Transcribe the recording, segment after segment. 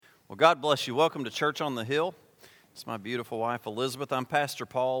Well, God bless you. Welcome to Church on the Hill. It's my beautiful wife, Elizabeth. I'm Pastor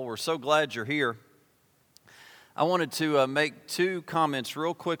Paul. We're so glad you're here. I wanted to make two comments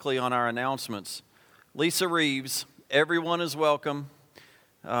real quickly on our announcements. Lisa Reeves, everyone is welcome.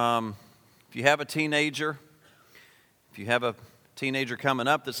 If you have a teenager, coming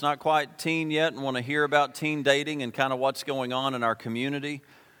up that's not quite teen yet and want to hear about teen dating and kind of what's going on in our community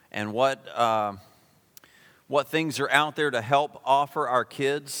and what things are out there to help offer our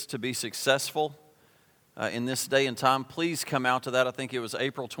kids to be successful in this day and time, please come out to that. I think it was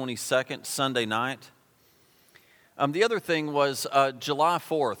April 22nd, Sunday night. The other thing was July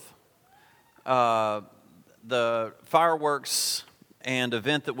 4th, the fireworks and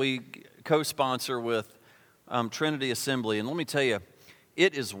event that we co-sponsor with Trinity Assembly. And let me tell you,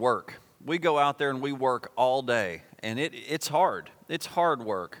 it is work. We go out there and we work all day, and it's hard. It's hard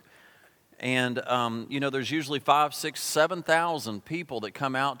work. And, there's usually 5,000, 6,000, 7,000 people that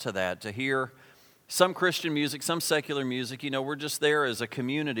come out to that to hear some Christian music, some secular music. We're just there as a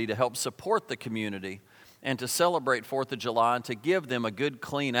community to help support the community and to celebrate 4th of July and to give them a good,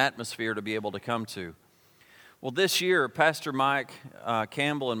 clean atmosphere to be able to come to. Well, this year, Pastor Mike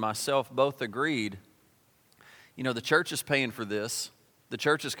Campbell and myself both agreed, the church is paying for this. The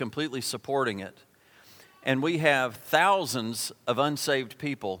church is completely supporting it. And we have thousands of unsaved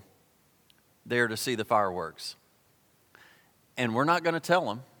people there to see the fireworks. And we're not going to tell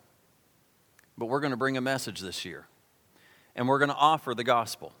them, but we're going to bring a message this year. And we're going to offer the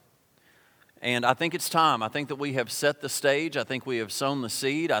gospel. And I think it's time. I think that we have set the stage. I think we have sown the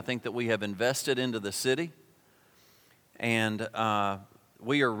seed. I think that we have invested into the city. And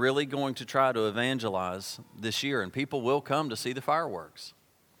we are really going to try to evangelize this year. And people will come to see the fireworks.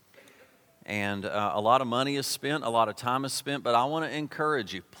 And a lot of money is spent, a lot of time is spent, but I want to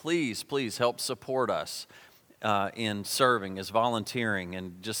encourage you, please help support us in serving, as volunteering,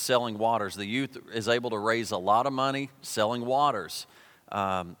 and just selling waters. The youth is able to raise a lot of money selling waters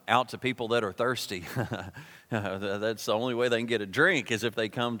out to people that are thirsty. That's the only way they can get a drink, is if they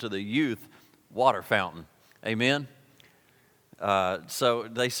come to the youth water fountain. Amen? So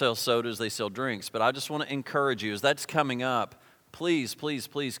they sell sodas, they sell drinks, but I just want to encourage you, as that's coming up, please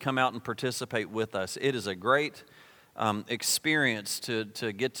come out and participate with us. It is a great experience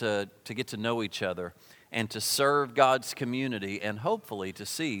to get to know each other and to serve God's community, and hopefully to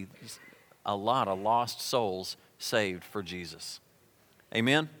see a lot of lost souls saved for Jesus.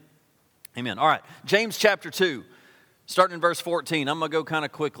 Amen? Amen. All right, James chapter 2, starting in verse 14. I'm going to go kind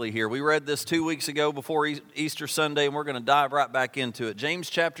of quickly here. We read this 2 weeks ago before Easter Sunday, and we're going to dive right back into it. James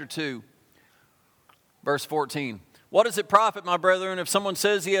chapter 2, verse 14. What does it profit, my brethren, if someone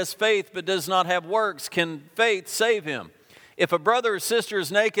says he has faith but does not have works? Can faith save him? If a brother or sister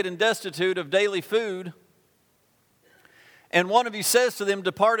is naked and destitute of daily food, and one of you says to them,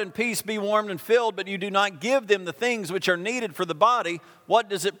 depart in peace, be warmed and filled, but you do not give them the things which are needed for the body, what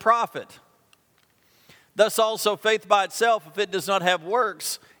does it profit? Thus also faith by itself, if it does not have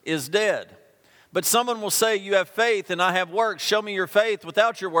works, is dead. But someone will say, you have faith and I have works. Show me your faith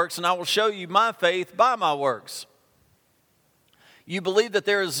without your works, and I will show you my faith by my works. You believe that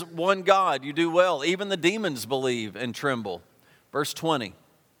there is one God, you do well. Even the demons believe and tremble. Verse 20.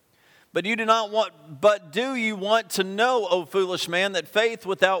 But do you want to know, O foolish man, that faith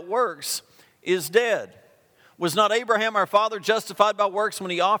without works is dead? Was not Abraham our father justified by works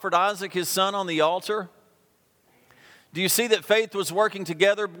when he offered Isaac his son on the altar? Do you see that faith was working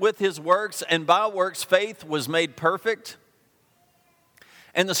together with his works, and by works faith was made perfect?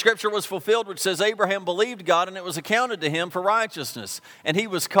 And the scripture was fulfilled, which says, Abraham believed God, and it was accounted to him for righteousness, and he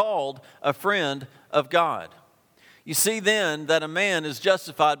was called a friend of God. You see then that a man is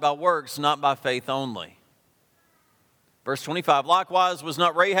justified by works, not by faith only. Verse 25, likewise was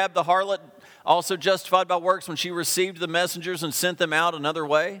not Rahab the harlot also justified by works when she received the messengers and sent them out another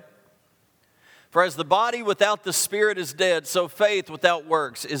way? For as the body without the spirit is dead, so faith without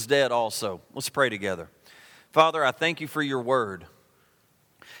works is dead also. Let's pray together. Father, I thank you for your word.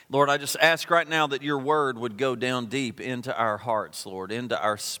 Lord, I just ask right now that your word would go down deep into our hearts, Lord, into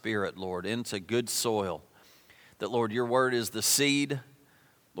our spirit, Lord, into good soil. That, Lord, your word is the seed.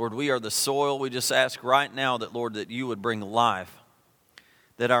 Lord, we are the soil. We just ask right now that, Lord, that you would bring life.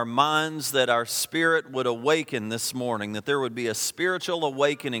 That our minds, that our spirit would awaken this morning. That there would be a spiritual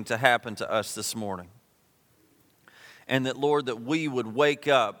awakening to happen to us this morning. And that, Lord, that we would wake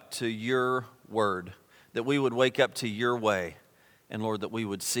up to your word. That we would wake up to your way. And Lord, that we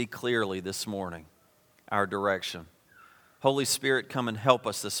would see clearly this morning our direction. Holy Spirit, come and help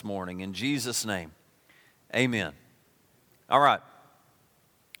us this morning. In Jesus' name, amen. All right.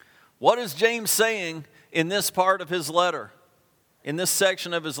 What is James saying in this part of his letter? In this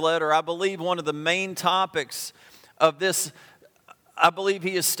section of his letter, I believe one of the main topics of this, I believe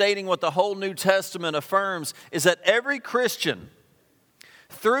he is stating what the whole New Testament affirms, is that every Christian,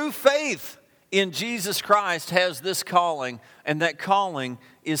 through faith in Jesus Christ, has this calling, and that calling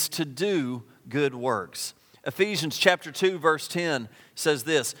is to do good works. Ephesians chapter 2, verse 10 says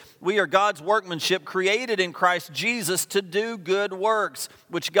this: "We are God's workmanship, created in Christ Jesus to do good works,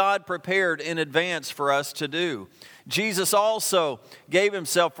 which God prepared in advance for us to do." Jesus also gave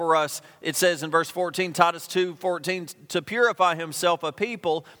himself for us, it says in verse 14, Titus 2:14, to purify himself a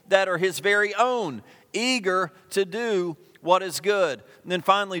people that are his very own, eager to do what is good. And then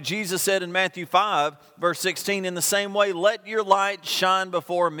finally, Jesus said in Matthew 5, verse 16, "In the same way, let your light shine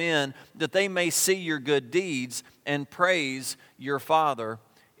before men, that they may see your good deeds and praise your Father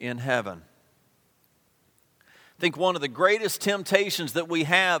in heaven." I think one of the greatest temptations that we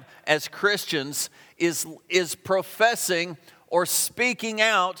have as Christians is professing or speaking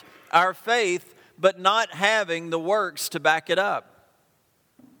out our faith, but not having the works to back it up.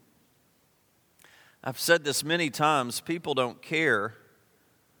 I've said this many times, people don't care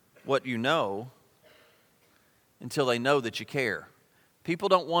what you know until they know that you care. People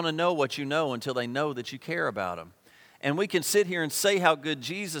don't want to know what you know until they know that you care about them. And we can sit here and say how good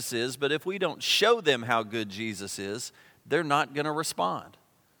Jesus is, but if we don't show them how good Jesus is, they're not going to respond.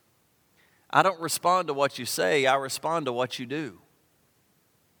 I don't respond to what you say, I respond to what you do.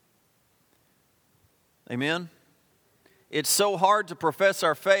 Amen? It's so hard to profess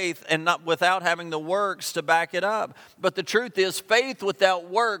our faith and not without having the works to back it up. But the truth is, faith without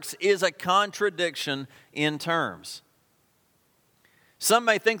works is a contradiction in terms. Some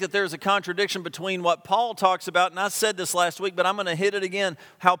may think that there's a contradiction between what Paul talks about, and I said this last week, but I'm going to hit it again,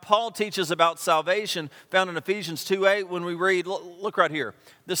 how Paul teaches about salvation, found in Ephesians 2:8 when we read, look right here.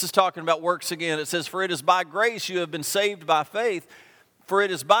 This is talking about works again. It says, "For it is by grace you have been saved by faith. For it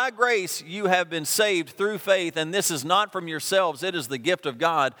is by grace you have been saved through faith, and this is not from yourselves, it is the gift of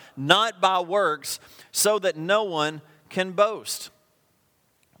God, not by works, so that no one can boast."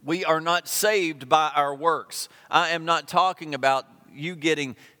 We are not saved by our works. I am not talking about you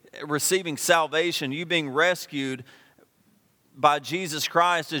receiving salvation, you being rescued by Jesus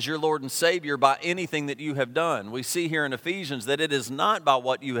Christ as your Lord and Savior by anything that you have done. We see here in Ephesians that it is not by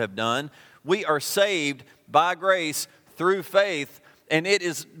what you have done. We are saved by grace through faith, and it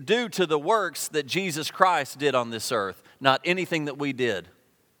is due to the works that Jesus Christ did on this earth, not anything that we did.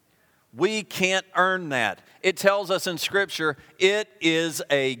 We can't earn that. It tells us in Scripture, it is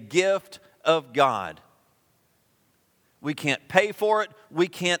a gift of God. We can't pay for it. We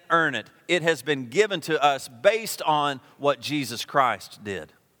can't earn it. It has been given to us based on what Jesus Christ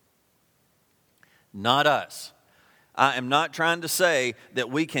did. Not us. I am not trying to say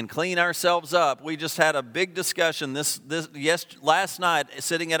that we can clean ourselves up. We just had a big discussion last night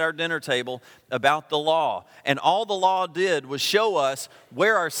sitting at our dinner table about the law. And all the law did was show us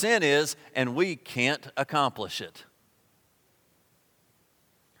where our sin is, and we can't accomplish it.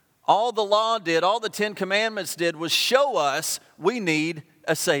 All the law did, all the 10 Commandments did was show us we need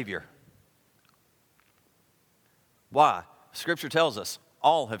a Savior. Why? Scripture tells us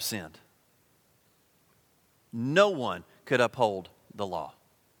all have sinned. No one could uphold the law.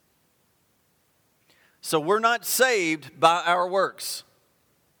 So we're not saved by our works.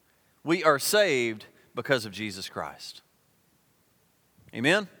 We are saved because of Jesus Christ.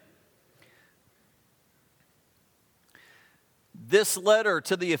 Amen? This letter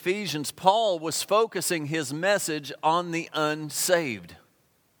to the Ephesians, Paul was focusing his message on the unsaved.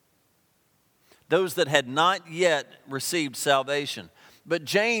 Those that had not yet received salvation. But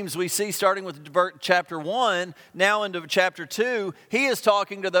James, we see starting with chapter 1, now into chapter 2, he is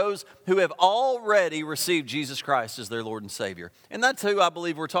talking to those who have already received Jesus Christ as their Lord and Savior. And that's who I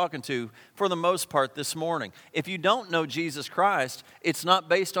believe we're talking to for the most part this morning. If you don't know Jesus Christ, it's not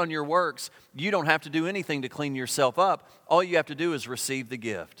based on your works. You don't have to do anything to clean yourself up. All you have to do is receive the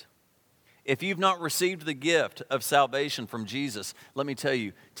gift. If you've not received the gift of salvation from Jesus, let me tell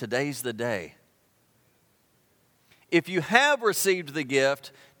you, today's the day. If you have received the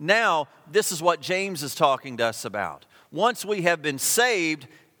gift, now this is what James is talking to us about. Once we have been saved,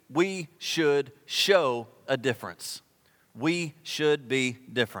 we should show a difference. We should be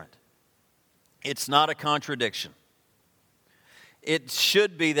different. It's not a contradiction. It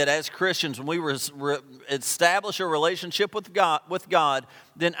should be that as Christians, when we establish a relationship with God,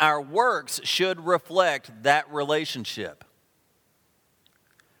 then our works should reflect that relationship.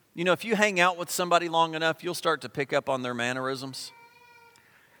 You know, if you hang out with somebody long enough, you'll start to pick up on their mannerisms.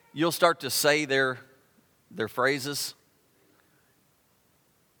 You'll start to say their phrases.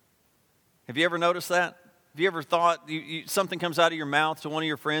 Have you ever noticed that? Have you ever thought something comes out of your mouth to one of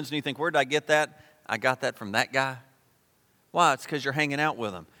your friends and you think, where did I get that? I got that from that guy. Why? It's because you're hanging out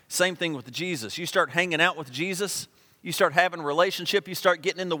with him. Same thing with Jesus. You start hanging out with Jesus, you start having a relationship, you start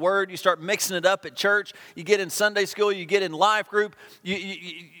getting in the Word, you start mixing it up at church, you get in Sunday school, you get in life group,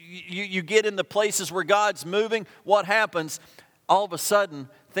 you get in the places where God's moving. What happens? All of a sudden,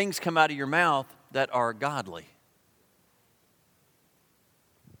 things come out of your mouth that are godly.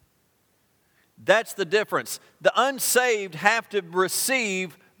 That's the difference. The unsaved have to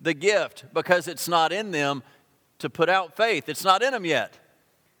receive the gift because it's not in them to put out faith. It's not in them yet.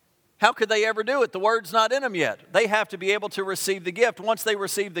 How could they ever do it? The Word's not in them yet. They have to be able to receive the gift. Once they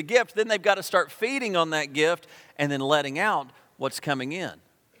receive the gift, then they've got to start feeding on that gift and then letting out what's coming in.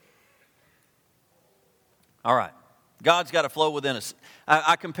 All right. God's got to flow within us.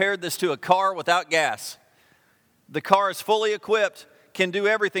 I compared this to a car without gas. The car is fully equipped, can do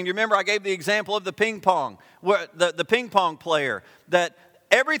everything. You remember I gave the example of the ping pong, where the ping pong player, that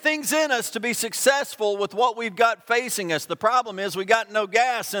everything's in us to be successful with what we've got facing us. The problem is we got no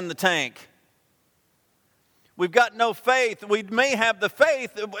gas in the tank. We've got no faith. We may have the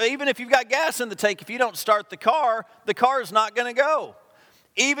faith, even if you've got gas in the tank, if you don't start the car is not going to go.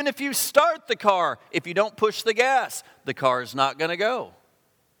 Even if you start the car, if you don't push the gas, the car is not going to go.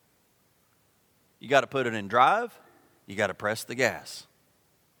 You got to put it in drive. You got to press the gas.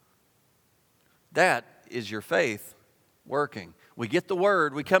 That is your faith working. We get the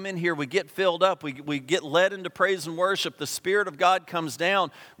Word, we come in here, we get filled up, we get led into praise and worship, the Spirit of God comes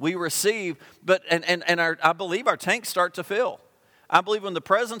down, we receive, I believe our tanks start to fill. I believe when the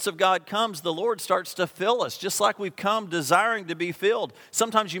presence of God comes, the Lord starts to fill us, just like we've come desiring to be filled.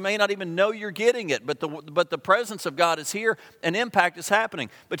 Sometimes you may not even know you're getting it, but the presence of God is here, and impact is happening.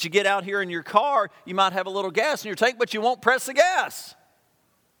 But you get out here in your car, you might have a little gas in your tank, but you won't press the gas.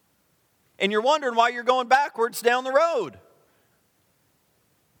 And you're wondering why you're going backwards down the road.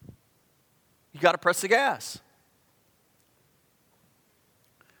 You got to press the gas.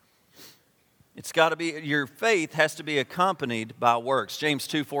 It's got to be, your faith has to be accompanied by works. James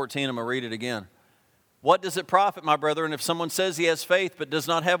 2:14, I'm going to read it again. What does it profit, my brethren, if someone says he has faith but does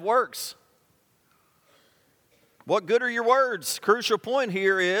not have works? What good are your words? Crucial point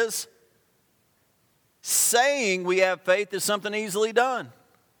here is saying we have faith is something easily done.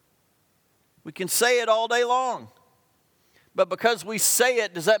 We can say it all day long. But because we say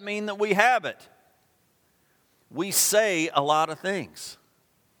it, does that mean that we have it? We say a lot of things.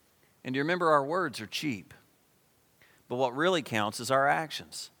 And you remember our words are cheap. But what really counts is our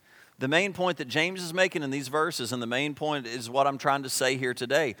actions. The main point that James is making in these verses, and the main point is what I'm trying to say here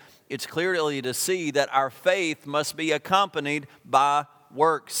today, it's clearly to see that our faith must be accompanied by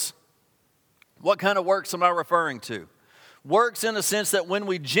works. What kind of works am I referring to? Works in the sense that when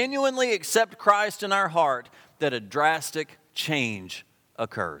we genuinely accept Christ in our heart, that a drastic change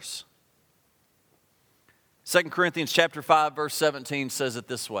occurs. 2 Corinthians chapter 5, verse 17 says it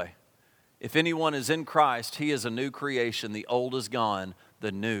this way. If anyone is in Christ, he is a new creation. The old is gone,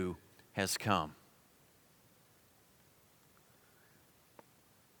 the new has come.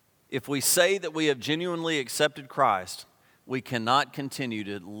 If we say that we have genuinely accepted Christ, we cannot continue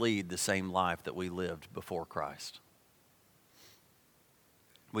to lead the same life that we lived before Christ.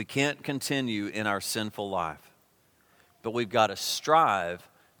 We can't continue in our sinful life, but we've got to strive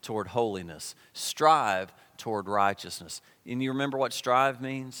toward holiness, strive toward righteousness. And you remember what strive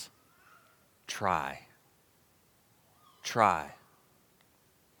means? Try.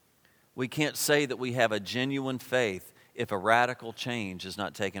 We can't say that we have a genuine faith if a radical change is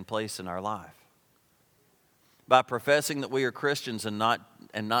not taking place in our life. By professing that we are Christians and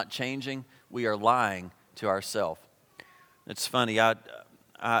not changing, we are lying to ourselves. It's funny,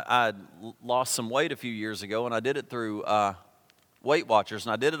 I lost some weight a few years ago, and I did it through Weight Watchers,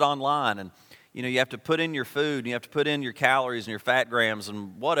 and I did it online. And you have to put in your food, and you have to put in your calories and your fat grams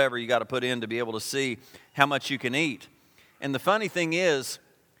and whatever you got to put in to be able to see how much you can eat. And the funny thing is,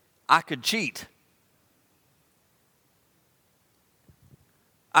 I could cheat.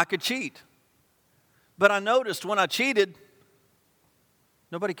 But I noticed when I cheated,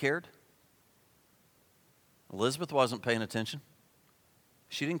 nobody cared. Elizabeth wasn't paying attention.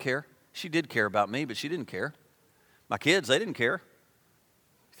 She didn't care. She did care about me, but she didn't care. My kids, they didn't care.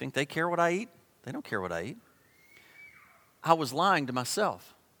 You think they care what I eat? They don't care what I eat. I was lying to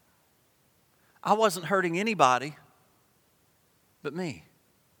myself. I wasn't hurting anybody but me.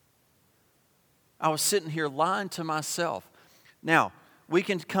 I was sitting here lying to myself. Now, we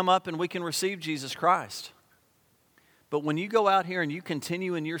can come up and we can receive Jesus Christ. But when you go out here and you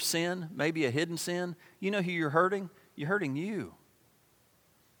continue in your sin, maybe a hidden sin, you know who you're hurting? You're hurting you.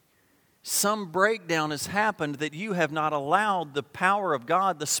 Some breakdown has happened that you have not allowed the power of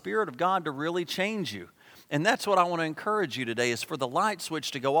God, the Spirit of God, to really change you. And that's what I want to encourage you today, is for the light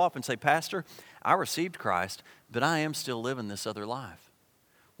switch to go off and say, Pastor, I received Christ, but I am still living this other life.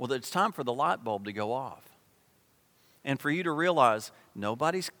 Well, it's time for the light bulb to go off. And for you to realize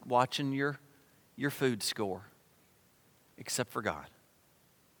nobody's watching your food score except for God.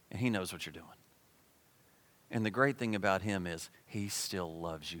 And He knows what you're doing. And the great thing about Him is He still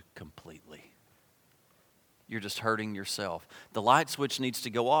loves you completely. You're just hurting yourself. The light switch needs to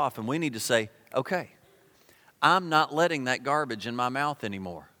go off, and we need to say, okay, I'm not letting that garbage in my mouth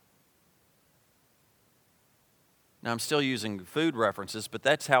anymore. Now, I'm still using food references, but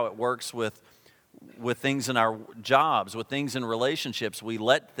that's how it works with things in our jobs, with things in relationships. We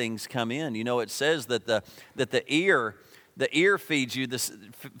let things come in. You know, it says that the ear feeds you,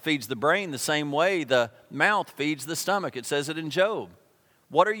 feeds the brain the same way the mouth feeds the stomach. It says it in Job.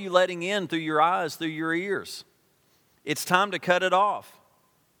 What are you letting in through your eyes, through your ears? It's time to cut it off.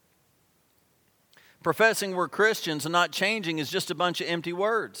 Professing we're Christians and not changing is just a bunch of empty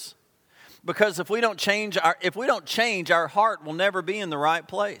words. Because if we don't change, our heart will never be in the right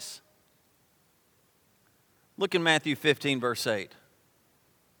place. Look in Matthew 15, verse 8.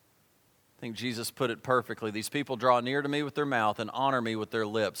 I think Jesus put it perfectly. These people draw near to me with their mouth and honor me with their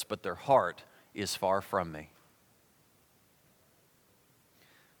lips, but their heart is far from me.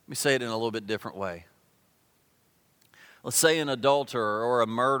 Let me say it in a little bit different way. Let's say an adulterer or a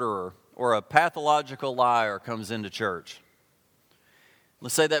murderer or a pathological liar comes into church.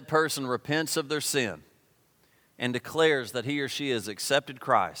 Let's say that person repents of their sin and declares that he or she has accepted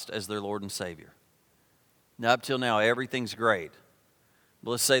Christ as their Lord and Savior. Now, up till now, everything's great.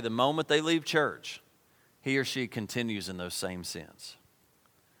 But let's say the moment they leave church, he or she continues in those same sins.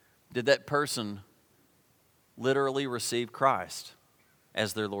 Did that person literally receive Christ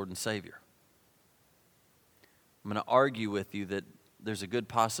as their Lord and Savior? I'm going to argue with you that there's a good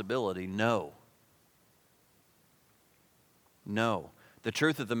possibility, no. No. The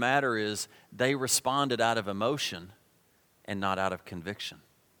truth of the matter is they responded out of emotion and not out of conviction.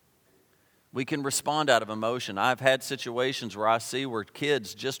 We can respond out of emotion. I've had situations where I see where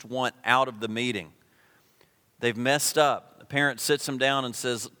kids just want out of the meeting. They've messed up. The parent sits them down and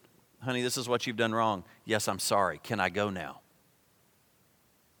says, honey, this is what you've done wrong. Yes, I'm sorry. Can I go now?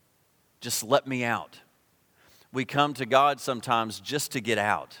 Just let me out. We come to God sometimes just to get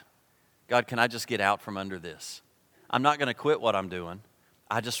out. God, can I just get out from under this? I'm not going to quit what I'm doing.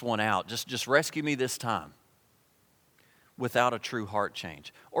 I just want out. Just rescue me this time. Without a true heart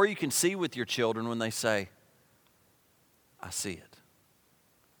change. Or you can see with your children when they say, I see it.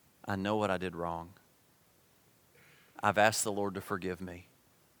 I know what I did wrong. I've asked the Lord to forgive me,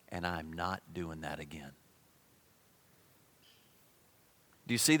 and I'm not doing that again.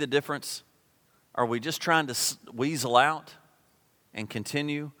 Do you see the difference? Are we just trying to weasel out and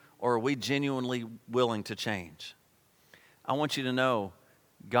continue, or are we genuinely willing to change? I want you to know,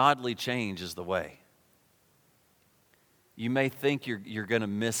 godly change is the way. You may think you're going to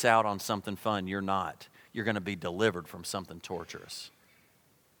miss out on something fun. You're not. You're going to be delivered from something torturous.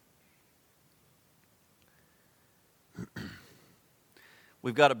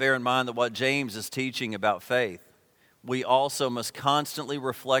 We've got to bear in mind that what James is teaching about faith, we also must constantly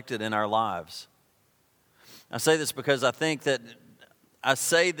reflect it in our lives. I say this because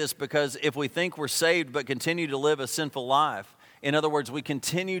if we think we're saved but continue to live a sinful life, in other words, we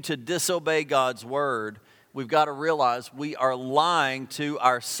continue to disobey God's word, we've got to realize we are lying to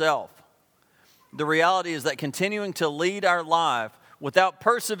ourselves. The reality is that continuing to lead our life without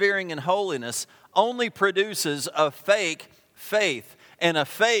persevering in holiness only produces a fake faith. And a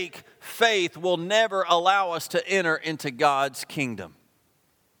fake faith will never allow us to enter into God's kingdom.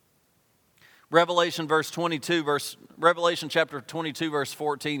 Revelation chapter 22, verse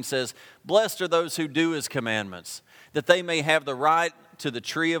 14 says, "Blessed are those who do His commandments, that they may have the right to the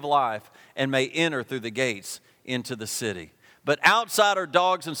tree of life and may enter through the gates into the city. But outside are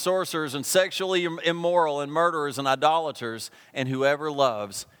dogs and sorcerers and sexually immoral and murderers and idolaters and whoever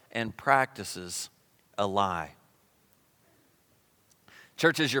loves and practices a lie."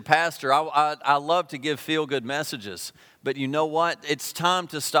 Church, as your pastor, I love to give feel-good messages. But you know what? It's time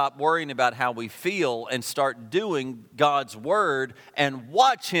to stop worrying about how we feel and start doing God's word and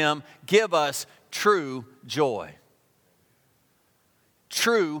watch Him give us true joy.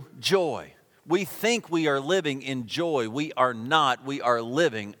 True joy. We think we are living in joy. We are not. We are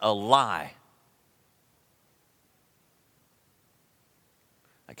living a lie.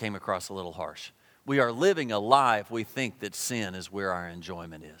 I came across a little harsh. We are living a lie if we think that sin is where our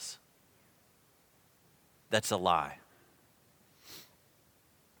enjoyment is. That's a lie.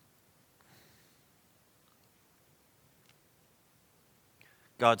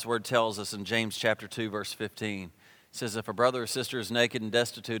 God's word tells us in James chapter 2, verse 15, it says, if a brother or sister is naked and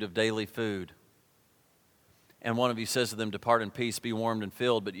destitute of daily food, and one of you says to them, depart in peace, be warmed and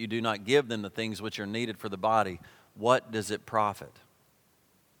filled, but you do not give them the things which are needed for the body, what does it profit?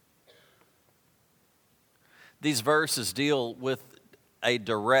 These verses deal with a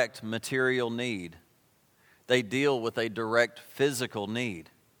direct material need. They deal with a direct physical need.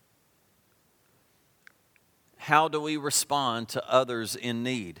 How do we respond to others in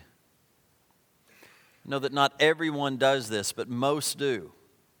need? Know that not everyone does this, but most do.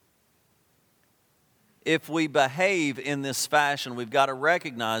 If we behave in this fashion, we've got to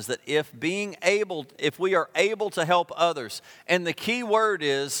recognize that if we are able to help others, and the key word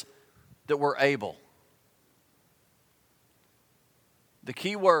is that we're able. The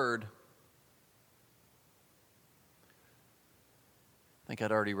key word, I think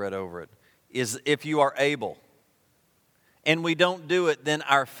I'd already read over it, is if you are able. And we don't do it, then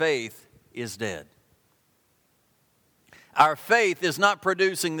our faith is dead. Our faith is not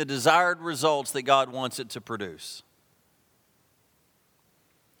producing the desired results that God wants it to produce.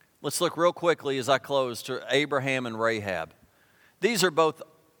 Let's look real quickly as I close to Abraham and Rahab. These are both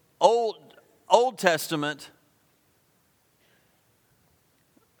Old Testament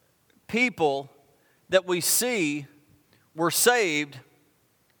people that we see were saved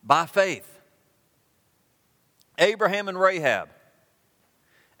by faith. Abraham and Rahab.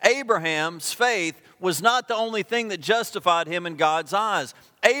 Abraham's faith was not the only thing that justified him in God's eyes.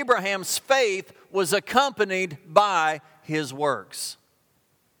 Abraham's faith was accompanied by his works.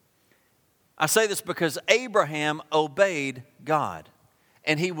 I say this because Abraham obeyed God,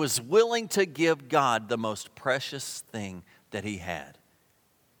 and he was willing to give God the most precious thing that he had,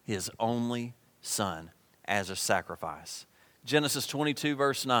 his only son, as a sacrifice. Genesis 22,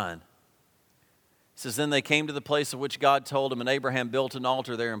 verse 9. It says, then they came to the place of which God told him, and Abraham built an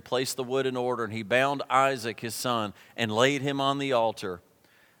altar there and placed the wood in order, and he bound Isaac his son and laid him on the altar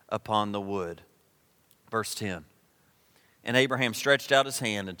upon the wood. Verse 10, and Abraham stretched out his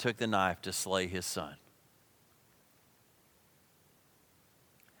hand and took the knife to slay his son.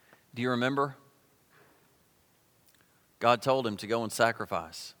 Do you remember? God told him to go and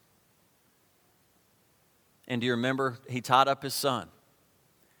sacrifice. And do you remember he tied up his son?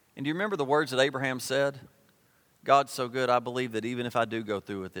 And do you remember the words that Abraham said? God's so good, I believe that even if I do go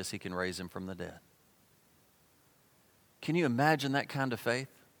through with this, he can raise him from the dead. Can you imagine that kind of faith?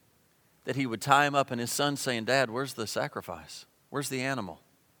 That he would tie him up and his son saying, Dad, where's the sacrifice? Where's the animal?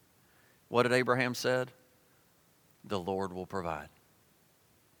 What did Abraham said? The Lord will provide.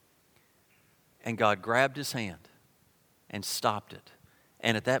 And God grabbed his hand and stopped it.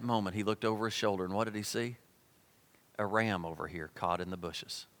 And at that moment, he looked over his shoulder, and what did he see? A ram over here caught in the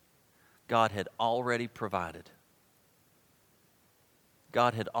bushes. God had already provided.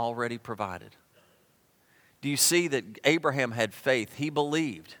 God had already provided. Do you see that Abraham had faith? He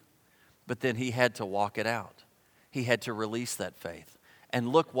believed, but then he had to walk it out. He had to release that faith. And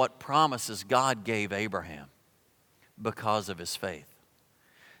look what promises God gave Abraham because of his faith.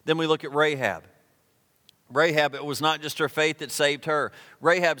 Then we look at Rahab. Rahab, it was not just her faith that saved her.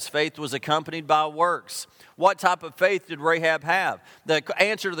 Rahab's faith was accompanied by works. What type of faith did Rahab have? The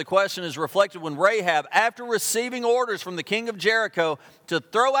answer to the question is reflected when Rahab, after receiving orders from the king of Jericho to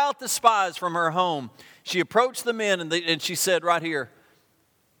throw out the spies from her home, she approached the men and she said right here,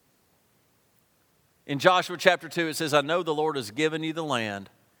 in Joshua chapter 2, it says, I know the Lord has given you the land,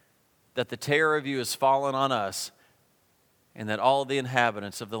 that the terror of you has fallen on us, and that all the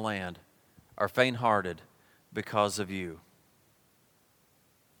inhabitants of the land are faint-hearted because of you.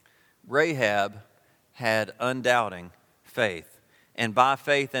 Rahab had undoubting faith. And by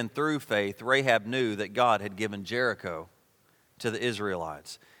faith and through faith, Rahab knew that God had given Jericho to the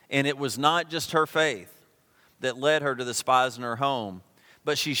Israelites. And it was not just her faith that led her to the spies in her home,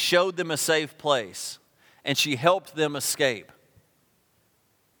 but she showed them a safe place, and she helped them escape.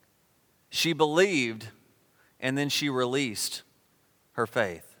 She believed, and then she released her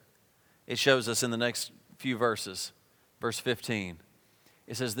faith. It shows us in the next few verses. Verse 15.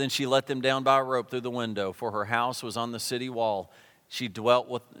 It says, then she let them down by a rope through the window, for her house was on the city wall. She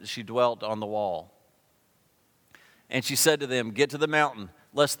dwelt on the wall. And she said to them, get to the mountain,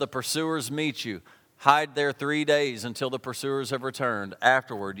 lest the pursuers meet you. Hide there 3 days until the pursuers have returned.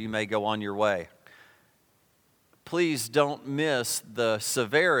 Afterward, you may go on your way. Please don't miss the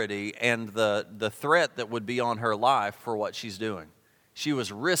severity and the threat that would be on her life for what she's doing. She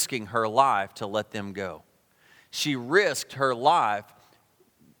was risking her life to let them go. She risked her life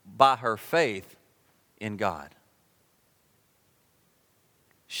by her faith in God.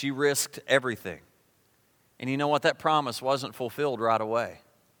 She risked everything. And you know what? That promise wasn't fulfilled right away.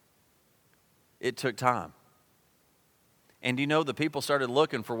 It took time. And you know, the people started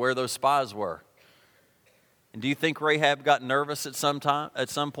looking for where those spies were. And do you think Rahab got nervous at some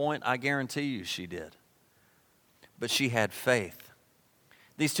point? I guarantee you she did. But she had faith.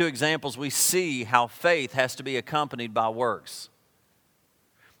 These two examples, we see how faith has to be accompanied by works.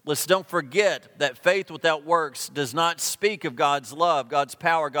 Let's don't forget that faith without works does not speak of God's love, God's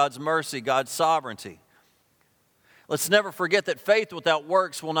power, God's mercy, God's sovereignty. Let's never forget that faith without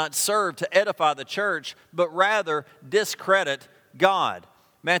works will not serve to edify the church, but rather discredit God.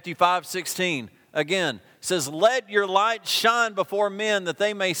 Matthew 5:16, again, says, "Let your light shine before men that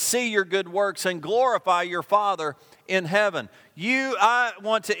they may see your good works and glorify your Father in heaven." I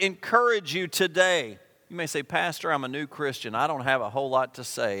want to encourage you today. You may say, "Pastor, I'm a new Christian. I don't have a whole lot to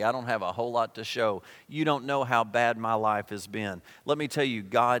say. I don't have a whole lot to show. You don't know how bad my life has been." Let me tell you,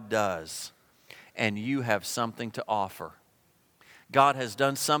 God does. And you have something to offer. God has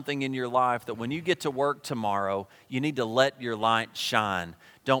done something in your life that when you get to work tomorrow, you need to let your light shine.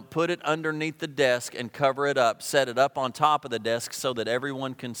 Don't put it underneath the desk and cover it up. Set it up on top of the desk so that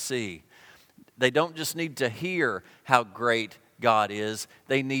everyone can see. They don't just need to hear how great God is.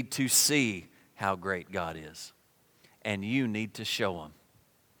 They need to see how great God is. And you need to show them.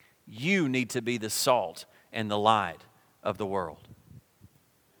 You need to be the salt and the light of the world.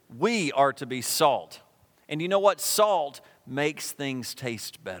 We are to be salt. And you know what? Salt makes things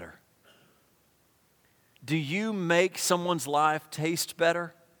taste better. Do you make someone's life taste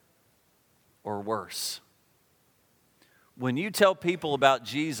better or worse? When you tell people about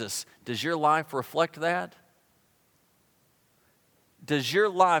Jesus, does your life reflect that? Does your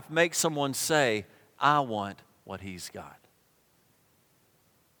life make someone say, "I want what he's got"?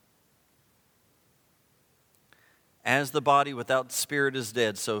 As the body without the spirit is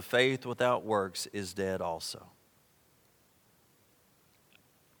dead, so faith without works is dead also.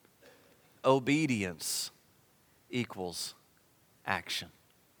 Obedience equals action.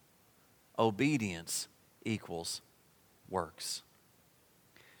 Obedience equals works.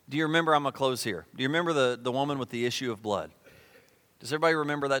 Do you remember, I'm going to close here. Do you remember the woman with the issue of blood? Does everybody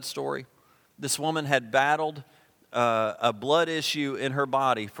remember that story? This woman had battled a blood issue in her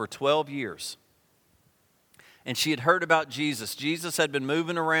body for 12 years. And she had heard about Jesus. Jesus had been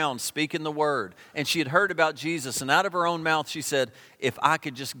moving around speaking the word. And she had heard about Jesus. And out of her own mouth she said, "If I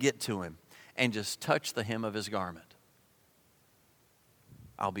could just get to him and just touch the hem of his garment,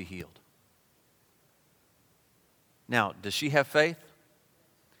 I'll be healed." Now, does she have faith?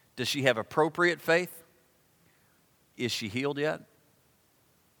 Does she have appropriate faith? Is she healed yet?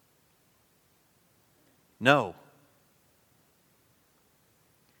 No.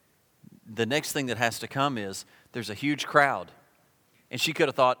 The next thing that has to come is there's a huge crowd. And she could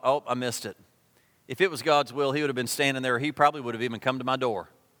have thought, "Oh, I missed it. If it was God's will, he would have been standing there. He probably would have even come to my door.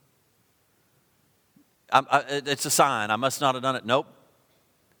 It's a sign. I must not have done it." Nope.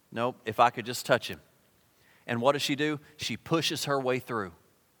 If I could just touch him. And what does she do? She pushes her way through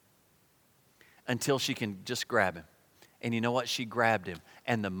until she can just grab him. And you know what? She grabbed him.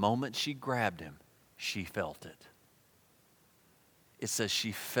 And the moment she grabbed him, she felt it. It says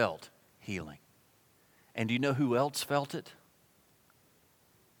she felt healing. And do you know who else felt it?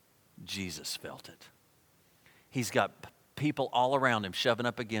 Jesus felt it. He's got people all around him shoving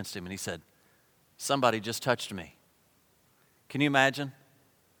up against him, and he said, "Somebody just touched me." Can you imagine?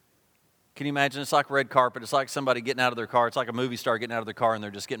 Can you imagine? It's like red carpet. It's like somebody getting out of their car. It's like a movie star getting out of their car and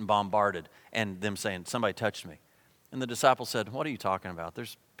they're just getting bombarded and them saying, "Somebody touched me." And the disciples said, "What are you talking about?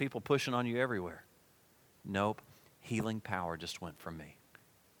 There's people pushing on you everywhere." Nope. Healing power just went from me.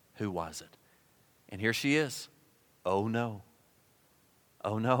 Who was it? And here she is. Oh no.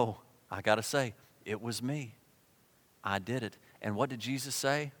 Oh no. I got to say, it was me. I did it. And what did Jesus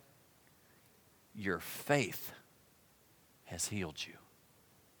say? Your faith has healed you.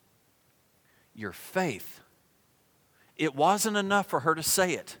 Your faith. It wasn't enough for her to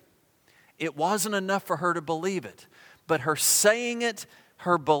say it. It wasn't enough for her to believe it. But her saying it,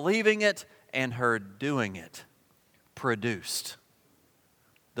 her believing it, and her doing it produced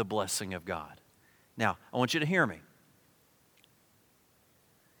the blessing of God. Now, I want you to hear me.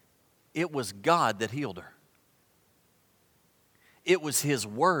 It was God that healed her. It was His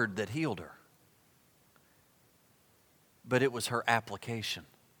word that healed her. But it was her application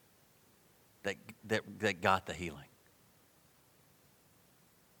that got the healing.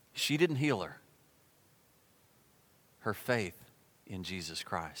 She didn't heal her. Her faith in Jesus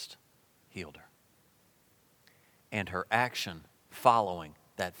Christ healed her. And her action following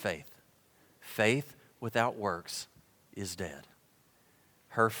that faith. Faith without works is dead.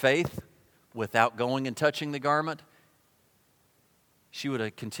 Her faith without going and touching the garment, she would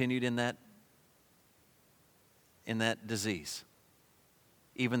have continued in that in that disease,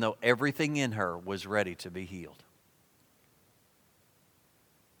 even though everything in her was ready to be healed.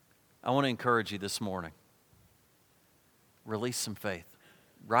 I want to encourage you this morning. Release some faith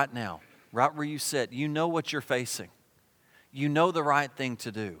right now, right where you sit. You know what you're facing. You know the right thing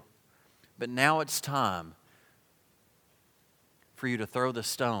to do. But now it's time for you to throw the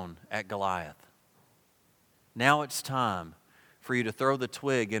stone at Goliath. Now it's time for you to throw the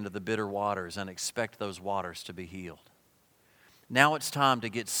twig into the bitter waters and expect those waters to be healed. Now it's time to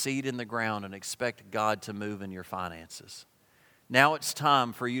get seed in the ground and expect God to move in your finances. Now it's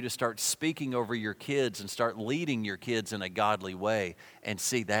time for you to start speaking over your kids and start leading your kids in a godly way and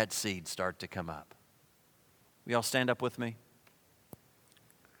see that seed start to come up. Will y'all stand up with me?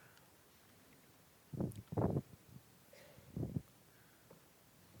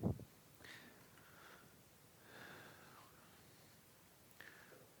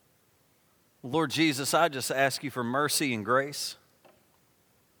 Lord Jesus, I just ask you for mercy and grace.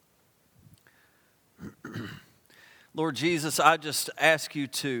 Lord Jesus, I just ask you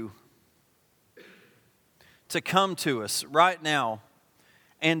to come to us right now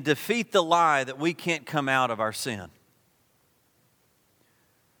and defeat the lie that we can't come out of our sin.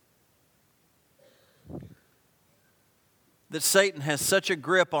 That Satan has such a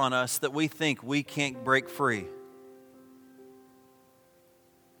grip on us that we think we can't break free.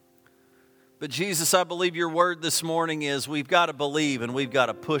 But Jesus, I believe your word this morning is we've got to believe and we've got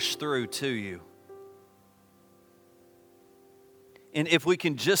to push through to you. And if we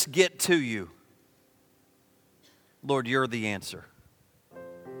can just get to you, Lord, you're the answer.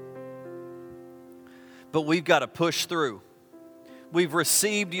 But we've got to push through. We've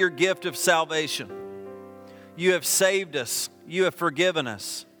received your gift of salvation. You have saved us. You have forgiven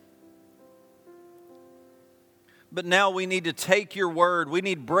us. But now we need to take your word. We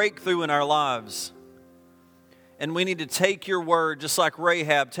need breakthrough in our lives. And we need to take your word, just like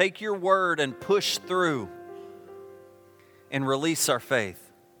Rahab, take your word and push through and release our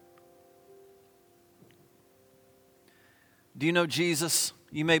faith. Do you know Jesus?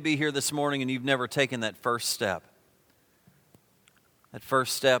 You may be here this morning and you've never taken that first step. That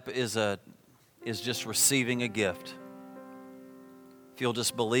first step is just receiving a gift. If you'll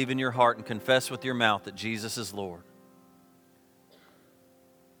just believe in your heart and confess with your mouth that Jesus is Lord.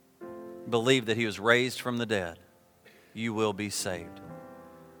 Believe that He was raised from the dead. You will be saved.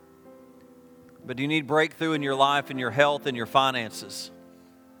 But do you need breakthrough in your life, in your health, in your finances?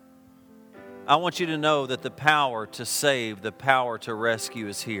 I want you to know that the power to save, the power to rescue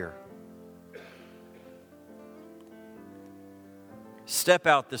is here. Step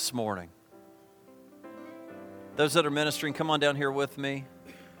out this morning. Those that are ministering, come on down here with me.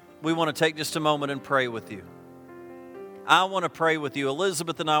 We want to take just a moment and pray with you. I want to pray with you.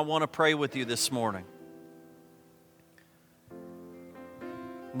 Elizabeth and I want to pray with you this morning.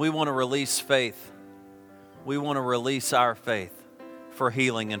 We want to release faith. We want to release our faith for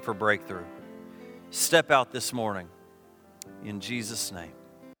healing and for breakthrough. Step out this morning in Jesus' name.